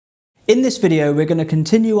In this video, we're going to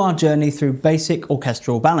continue our journey through basic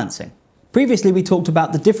orchestral balancing. Previously, we talked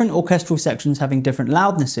about the different orchestral sections having different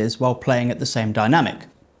loudnesses while playing at the same dynamic.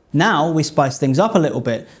 Now, we spice things up a little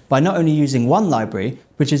bit by not only using one library,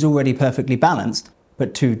 which is already perfectly balanced,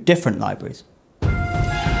 but two different libraries.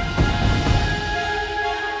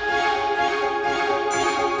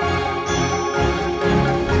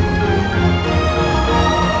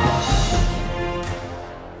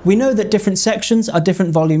 We know that different sections are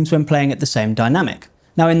different volumes when playing at the same dynamic.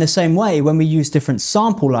 Now, in the same way, when we use different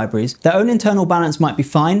sample libraries, their own internal balance might be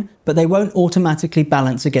fine, but they won't automatically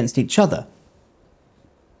balance against each other.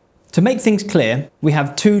 To make things clear, we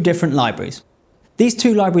have two different libraries. These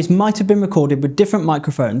two libraries might have been recorded with different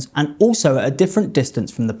microphones and also at a different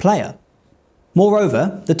distance from the player.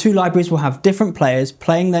 Moreover, the two libraries will have different players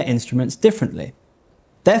playing their instruments differently.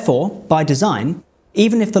 Therefore, by design,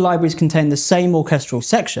 even if the libraries contain the same orchestral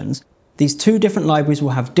sections, these two different libraries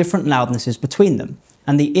will have different loudnesses between them,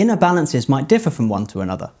 and the inner balances might differ from one to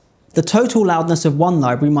another. The total loudness of one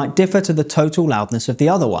library might differ to the total loudness of the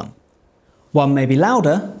other one. One may be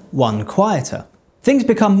louder, one quieter. Things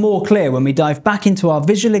become more clear when we dive back into our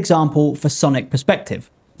visual example for sonic perspective,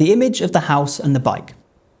 the image of the house and the bike.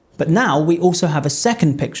 But now we also have a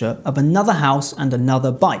second picture of another house and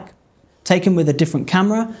another bike, taken with a different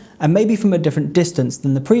camera and maybe from a different distance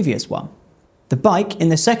than the previous one. The bike in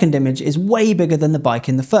the second image is way bigger than the bike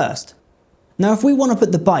in the first. Now, if we want to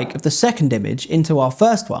put the bike of the second image into our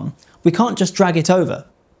first one, we can't just drag it over.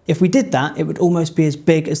 If we did that, it would almost be as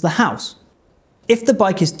big as the house. If the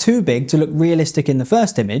bike is too big to look realistic in the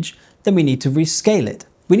first image, then we need to rescale it.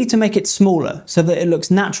 We need to make it smaller so that it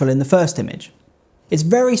looks natural in the first image. It's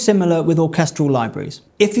very similar with orchestral libraries.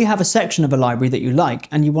 If you have a section of a library that you like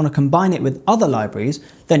and you want to combine it with other libraries,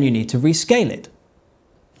 then you need to rescale it.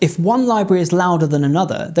 If one library is louder than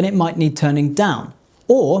another, then it might need turning down.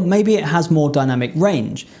 Or maybe it has more dynamic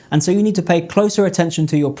range, and so you need to pay closer attention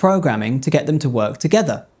to your programming to get them to work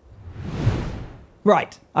together.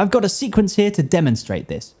 Right, I've got a sequence here to demonstrate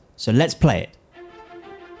this, so let's play it.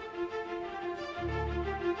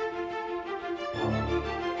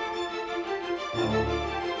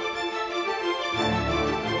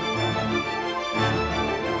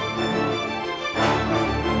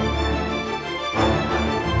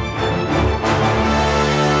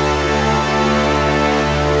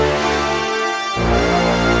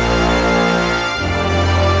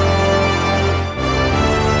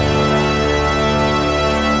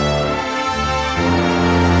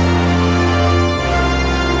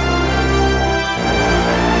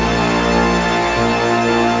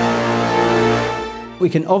 We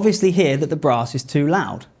can obviously hear that the brass is too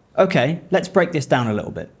loud. Okay, let's break this down a little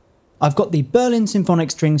bit. I've got the Berlin symphonic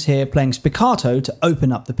strings here playing spiccato to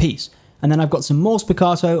open up the piece, and then I've got some more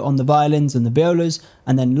spiccato on the violins and the violas,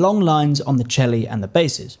 and then long lines on the celli and the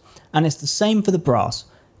basses. And it's the same for the brass.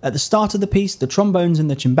 At the start of the piece, the trombones and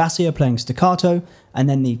the cimbassi are playing staccato, and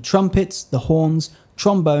then the trumpets, the horns,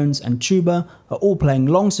 trombones and tuba are all playing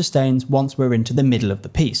long sustains once we're into the middle of the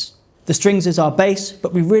piece. The strings is our bass,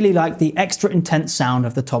 but we really like the extra intense sound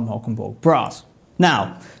of the Tom Holkenborg brass.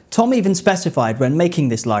 Now, Tom even specified when making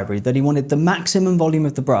this library that he wanted the maximum volume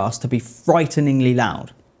of the brass to be frighteningly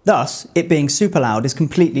loud. Thus, it being super loud is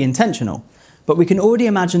completely intentional, but we can already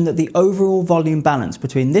imagine that the overall volume balance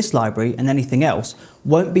between this library and anything else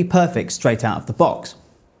won't be perfect straight out of the box.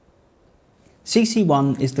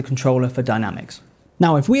 CC1 is the controller for dynamics.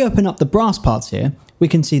 Now, if we open up the brass parts here, we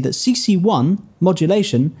can see that CC1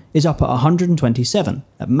 modulation is up at 127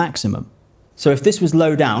 at maximum. So if this was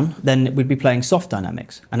low down, then we'd be playing soft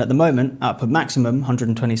dynamics. And at the moment, up at maximum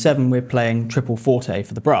 127, we're playing triple forte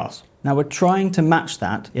for the brass. Now we're trying to match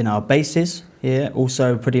that in our basses here,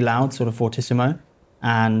 also pretty loud, sort of fortissimo,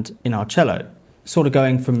 and in our cello, sort of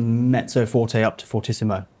going from mezzo forte up to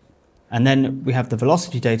fortissimo. And then we have the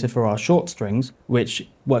velocity data for our short strings, which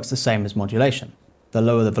works the same as modulation. The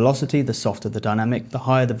lower the velocity, the softer the dynamic, the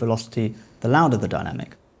higher the velocity, the louder the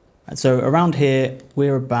dynamic. And so around here,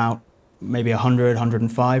 we're about maybe 100,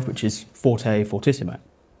 105, which is forte, fortissimo.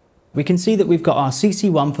 We can see that we've got our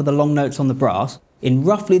CC1 for the long notes on the brass in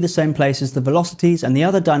roughly the same place as the velocities and the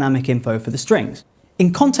other dynamic info for the strings.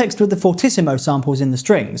 In context with the fortissimo samples in the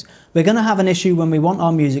strings, we're going to have an issue when we want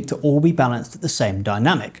our music to all be balanced at the same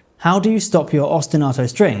dynamic. How do you stop your ostinato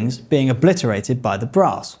strings being obliterated by the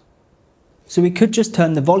brass? So we could just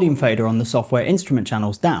turn the volume fader on the software instrument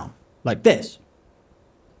channels down, like this.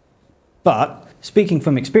 But, speaking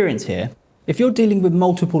from experience here, if you're dealing with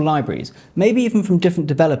multiple libraries, maybe even from different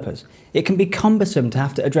developers, it can be cumbersome to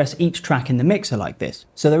have to address each track in the mixer like this.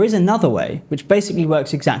 So there is another way, which basically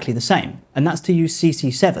works exactly the same, and that's to use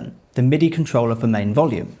CC7, the MIDI controller for main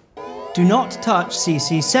volume. Do not touch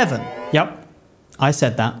CC7. Yep, I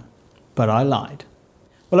said that, but I lied.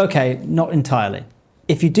 Well, okay, not entirely.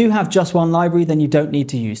 If you do have just one library, then you don't need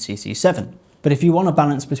to use CC7. But if you want a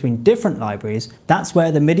balance between different libraries, that's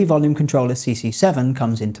where the MIDI volume controller CC7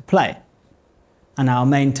 comes into play. And our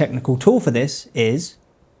main technical tool for this is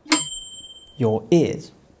your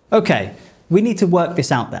ears. Okay, we need to work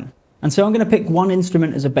this out then. And so I'm going to pick one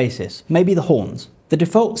instrument as a basis, maybe the horns. The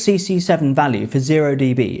default CC7 value for 0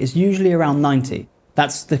 dB is usually around 90.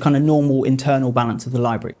 That's the kind of normal internal balance of the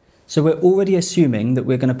library. So we're already assuming that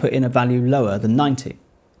we're going to put in a value lower than 90.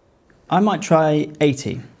 I might try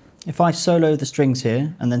 80. If I solo the strings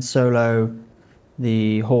here and then solo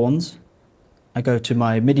the horns, I go to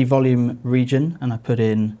my MIDI volume region and I put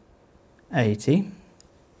in 80.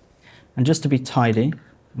 And just to be tidy,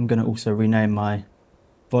 I'm going to also rename my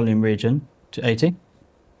volume region to 80.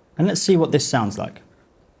 And let's see what this sounds like.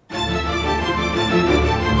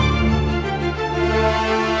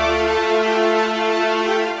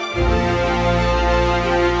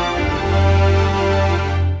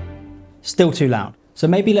 Still too loud. So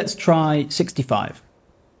maybe let's try 65.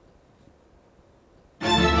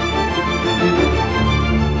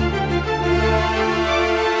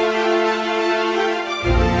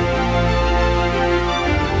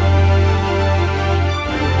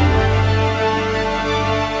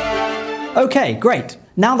 Okay, great.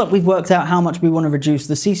 Now that we've worked out how much we want to reduce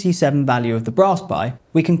the CC7 value of the brass by,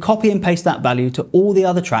 we can copy and paste that value to all the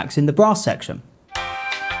other tracks in the brass section.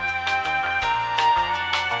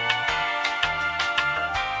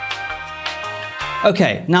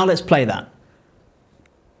 Okay, now let's play that.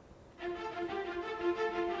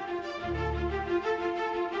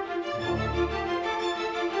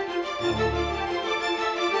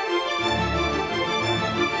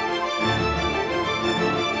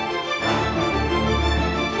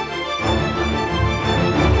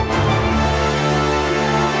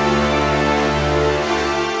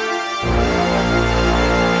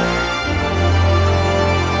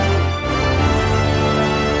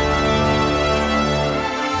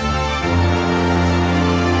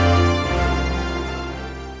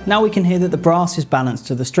 Now we can hear that the brass is balanced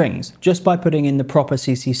to the strings, just by putting in the proper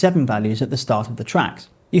CC7 values at the start of the tracks.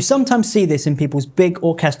 You sometimes see this in people's big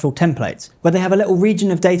orchestral templates, where they have a little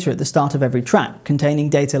region of data at the start of every track, containing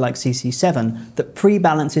data like CC7 that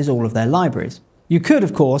pre-balances all of their libraries. You could,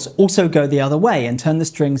 of course, also go the other way and turn the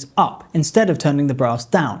strings up, instead of turning the brass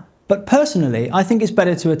down. But personally, I think it's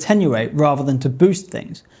better to attenuate rather than to boost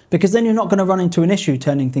things, because then you're not going to run into an issue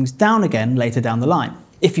turning things down again later down the line.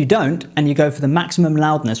 If you don't, and you go for the maximum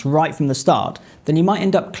loudness right from the start, then you might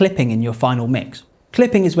end up clipping in your final mix.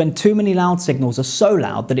 Clipping is when too many loud signals are so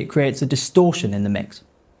loud that it creates a distortion in the mix.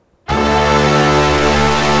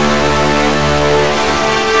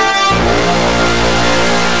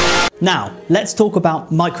 Now, let's talk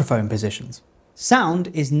about microphone positions. Sound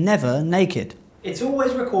is never naked. It's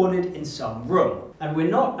always recorded in some room, and we're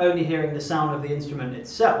not only hearing the sound of the instrument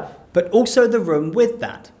itself, but also the room with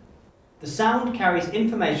that. The sound carries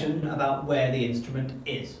information about where the instrument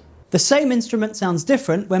is. The same instrument sounds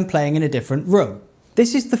different when playing in a different room.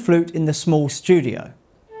 This is the flute in the small studio.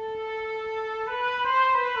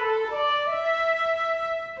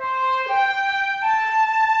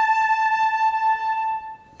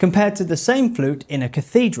 Compared to the same flute in a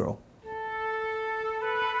cathedral.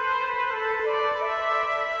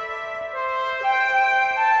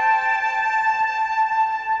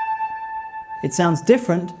 It sounds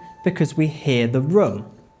different because we hear the room.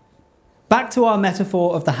 Back to our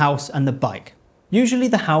metaphor of the house and the bike. Usually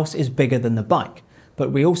the house is bigger than the bike,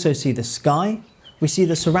 but we also see the sky, we see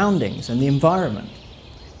the surroundings and the environment.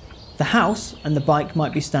 The house and the bike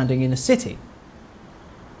might be standing in a city,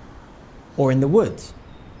 or in the woods,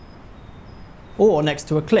 or next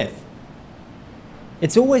to a cliff.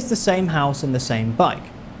 It's always the same house and the same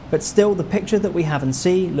bike, but still the picture that we have and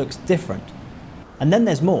see looks different. And then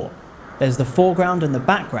there's more. There's the foreground and the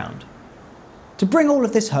background. To bring all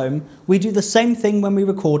of this home, we do the same thing when we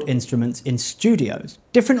record instruments in studios.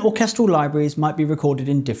 Different orchestral libraries might be recorded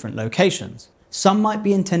in different locations. Some might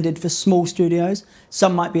be intended for small studios,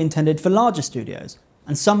 some might be intended for larger studios,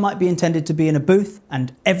 and some might be intended to be in a booth,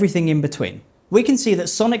 and everything in between. We can see that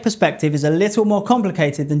sonic perspective is a little more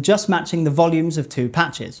complicated than just matching the volumes of two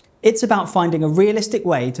patches. It's about finding a realistic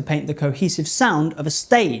way to paint the cohesive sound of a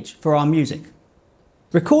stage for our music.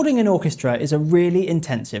 Recording an orchestra is a really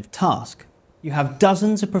intensive task. You have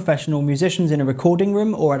dozens of professional musicians in a recording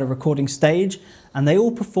room or at a recording stage, and they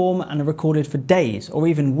all perform and are recorded for days or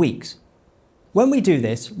even weeks. When we do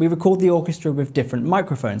this, we record the orchestra with different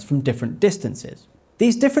microphones from different distances.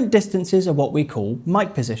 These different distances are what we call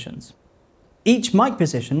mic positions. Each mic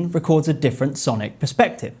position records a different sonic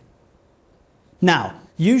perspective. Now,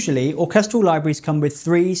 usually orchestral libraries come with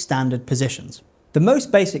 3 standard positions. The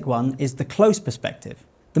most basic one is the close perspective.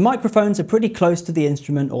 The microphones are pretty close to the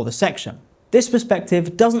instrument or the section. This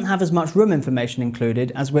perspective doesn't have as much room information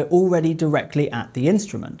included as we're already directly at the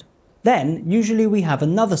instrument. Then, usually we have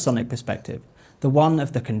another sonic perspective, the one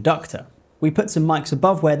of the conductor. We put some mics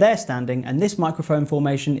above where they're standing, and this microphone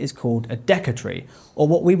formation is called a decatree, or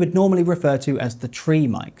what we would normally refer to as the tree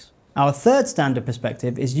mics. Our third standard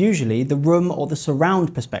perspective is usually the room or the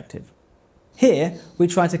surround perspective. Here, we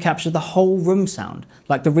try to capture the whole room sound,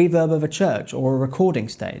 like the reverb of a church or a recording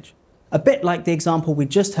stage. A bit like the example we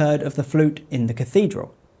just heard of the flute in the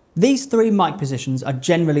cathedral. These 3 mic positions are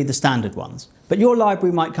generally the standard ones, but your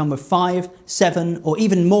library might come with 5, 7, or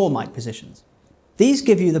even more mic positions. These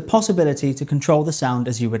give you the possibility to control the sound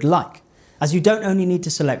as you would like, as you don't only need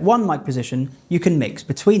to select one mic position, you can mix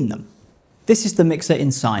between them. This is the mixer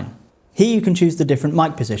in Sine. Here you can choose the different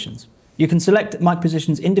mic positions. You can select mic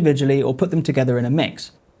positions individually or put them together in a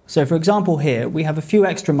mix. So for example here, we have a few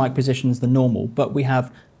extra mic positions than normal, but we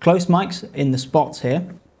have close mics in the spots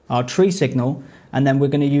here, our tree signal, and then we're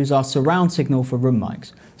going to use our surround signal for room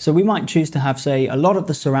mics. So we might choose to have, say, a lot of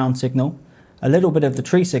the surround signal, a little bit of the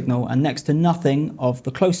tree signal, and next to nothing of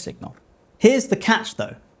the close signal. Here's the catch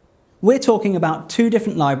though. We're talking about 2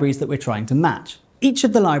 different libraries that we're trying to match. Each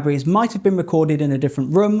of the libraries might have been recorded in a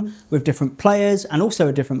different room, with different players, and also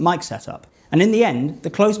a different mic setup. And in the end,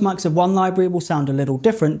 the close mics of one library will sound a little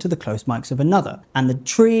different to the close mics of another. And the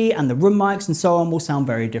tree and the room mics and so on will sound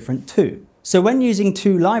very different too. So when using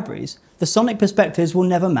 2 libraries, the sonic perspectives will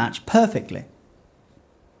never match perfectly.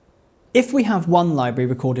 If we have one library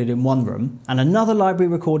recorded in one room and another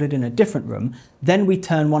library recorded in a different room, then we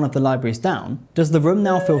turn one of the libraries down, does the room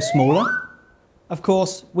now feel smaller? Of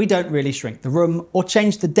course, we don't really shrink the room or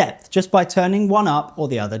change the depth just by turning one up or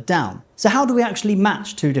the other down. So how do we actually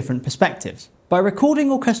match 2 different perspectives? By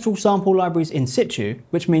recording orchestral sample libraries in situ,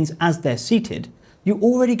 which means as they're seated, you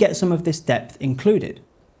already get some of this depth included.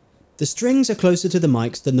 The strings are closer to the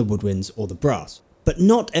mics than the woodwinds or the brass, but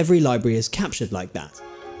not every library is captured like that.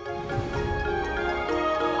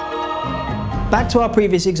 Back to our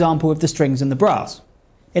previous example of the strings and the brass.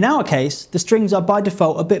 In our case, the strings are by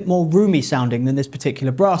default a bit more roomy sounding than this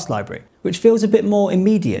particular brass library, which feels a bit more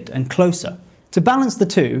immediate and closer. To balance the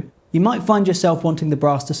 2, you might find yourself wanting the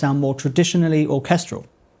brass to sound more traditionally orchestral.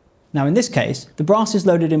 Now in this case, the brass is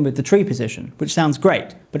loaded in with the tree position, which sounds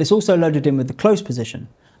great, but it's also loaded in with the close position.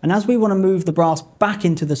 And as we want to move the brass back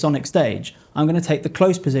into the sonic stage, I'm going to take the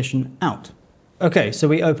close position out. Okay, so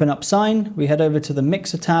we open up Sine, we head over to the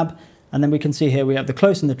Mixer tab, and then we can see here we have the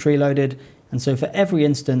close and the tree loaded. And so for every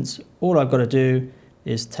instance, all I've got to do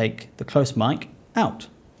is take the close mic out.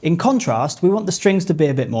 In contrast, we want the strings to be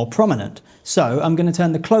a bit more prominent. So I'm going to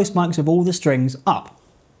turn the close mics of all the strings up.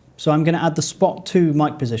 So I'm going to add the spot 2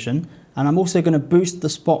 mic position, and I'm also going to boost the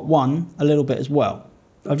spot 1 a little bit as well.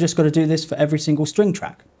 I've just got to do this for every single string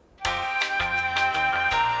track.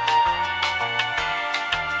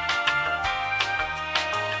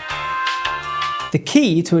 The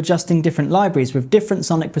key to adjusting different libraries with different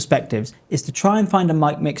sonic perspectives is to try and find a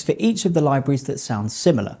mic mix for each of the libraries that sounds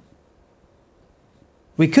similar.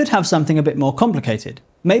 We could have something a bit more complicated.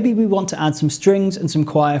 Maybe we want to add some strings and some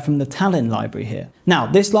choir from the Tallinn library here. Now,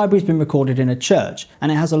 this library's been recorded in a church,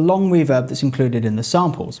 and it has a long reverb that's included in the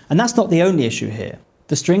samples. And that's not the only issue here.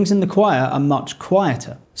 The strings in the choir are much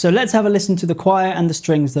quieter. So let's have a listen to the choir and the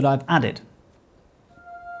strings that I've added.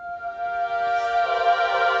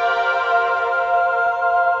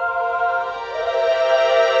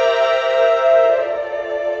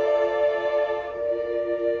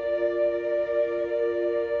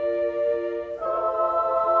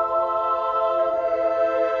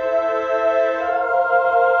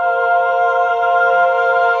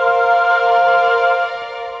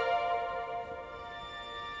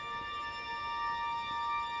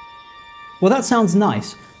 Well, that sounds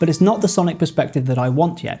nice, but it's not the sonic perspective that I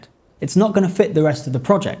want yet. It's not going to fit the rest of the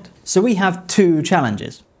project. So we have 2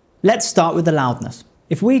 challenges. Let's start with the loudness.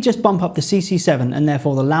 If we just bump up the CC7 and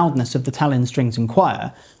therefore the loudness of the Tallinn strings and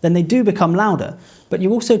choir, then they do become louder, but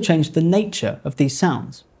you also change the nature of these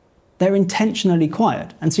sounds. They're intentionally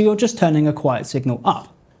quiet, and so you're just turning a quiet signal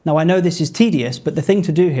up. Now I know this is tedious, but the thing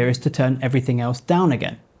to do here is to turn everything else down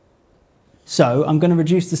again. So I'm going to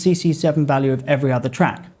reduce the CC7 value of every other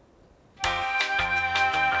track.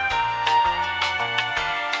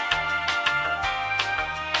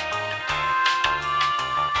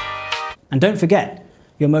 And don't forget,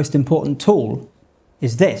 your most important tool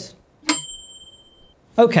is this.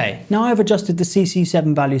 Okay, now I've adjusted the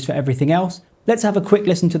CC7 values for everything else, Let's have a quick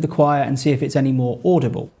listen to the choir and see if it's any more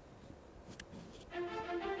audible.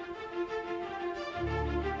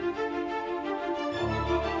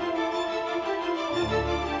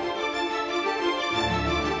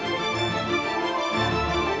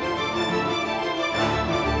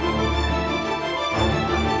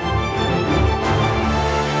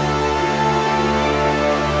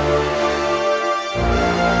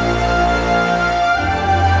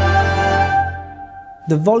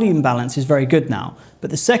 The volume balance is very good now, but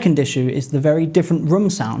the second issue is the very different room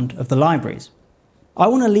sound of the libraries. I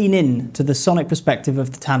want to lean in to the sonic perspective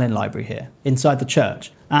of the Tallinn library here, inside the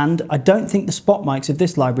church, and I don't think the spot mics of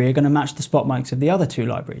this library are going to match the spot mics of the other two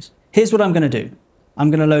libraries. Here's what I'm going to do.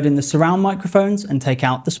 I'm going to load in the surround microphones and take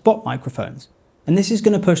out the spot microphones. And this is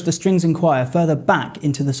going to push the strings and choir further back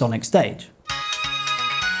into the sonic stage.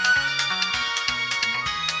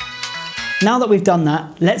 Now that we've done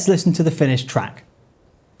that, let's listen to the finished track.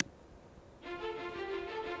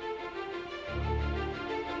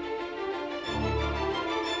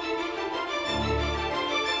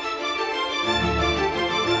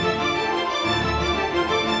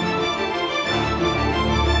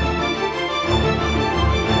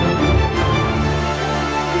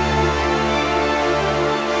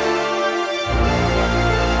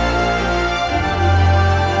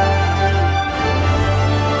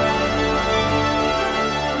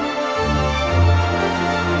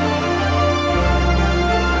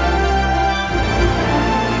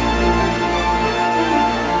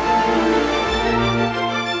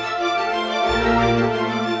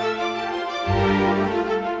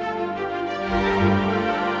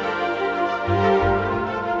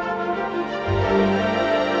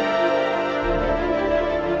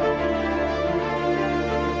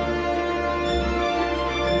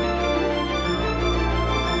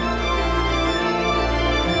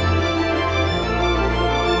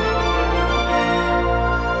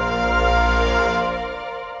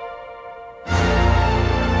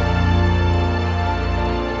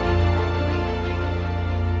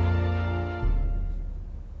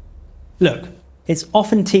 Look, it's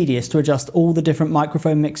often tedious to adjust all the different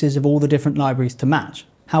microphone mixes of all the different libraries to match.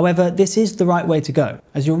 However, this is the right way to go,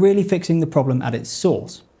 as you're really fixing the problem at its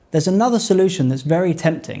source. There's another solution that's very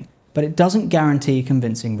tempting, but it doesn't guarantee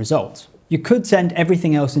convincing results. You could send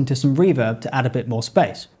everything else into some reverb to add a bit more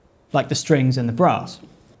space, like the strings and the brass.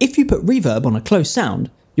 If you put reverb on a close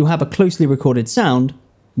sound, you'll have a closely recorded sound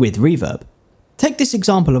with reverb. Take this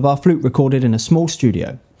example of our flute recorded in a small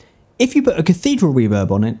studio. If you put a cathedral reverb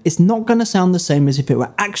on it, it's not going to sound the same as if it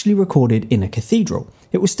were actually recorded in a cathedral.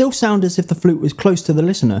 It will still sound as if the flute was close to the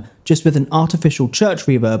listener, just with an artificial church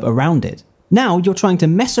reverb around it. Now you're trying to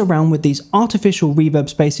mess around with these artificial reverb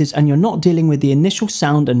spaces and you're not dealing with the initial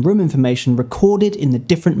sound and room information recorded in the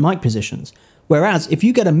different mic positions. Whereas if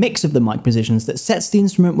you get a mix of the mic positions that sets the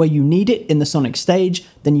instrument where you need it in the sonic stage,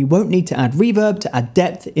 then you won't need to add reverb to add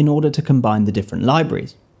depth in order to combine the different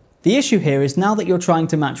libraries. The issue here is now that you're trying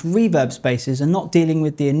to match reverb spaces and not dealing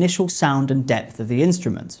with the initial sound and depth of the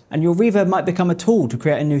instrument, and your reverb might become a tool to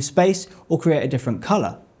create a new space or create a different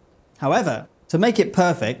colour. However, to make it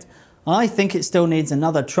perfect, I think it still needs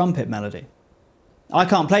another trumpet melody. I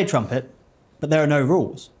can't play trumpet, but there are no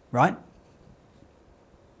rules, right?